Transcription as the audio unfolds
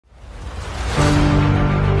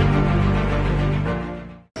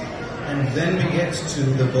then we get to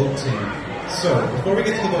the voting. So, before we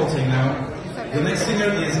get to the voting now, the next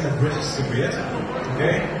singer is a British Cypriot,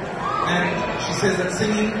 okay? And she says that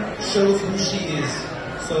singing shows who she is.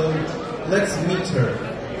 So, let's meet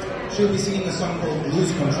her. She'll be singing a song called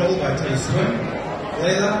Lose Control by Tay Swim.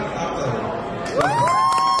 Leyla, after.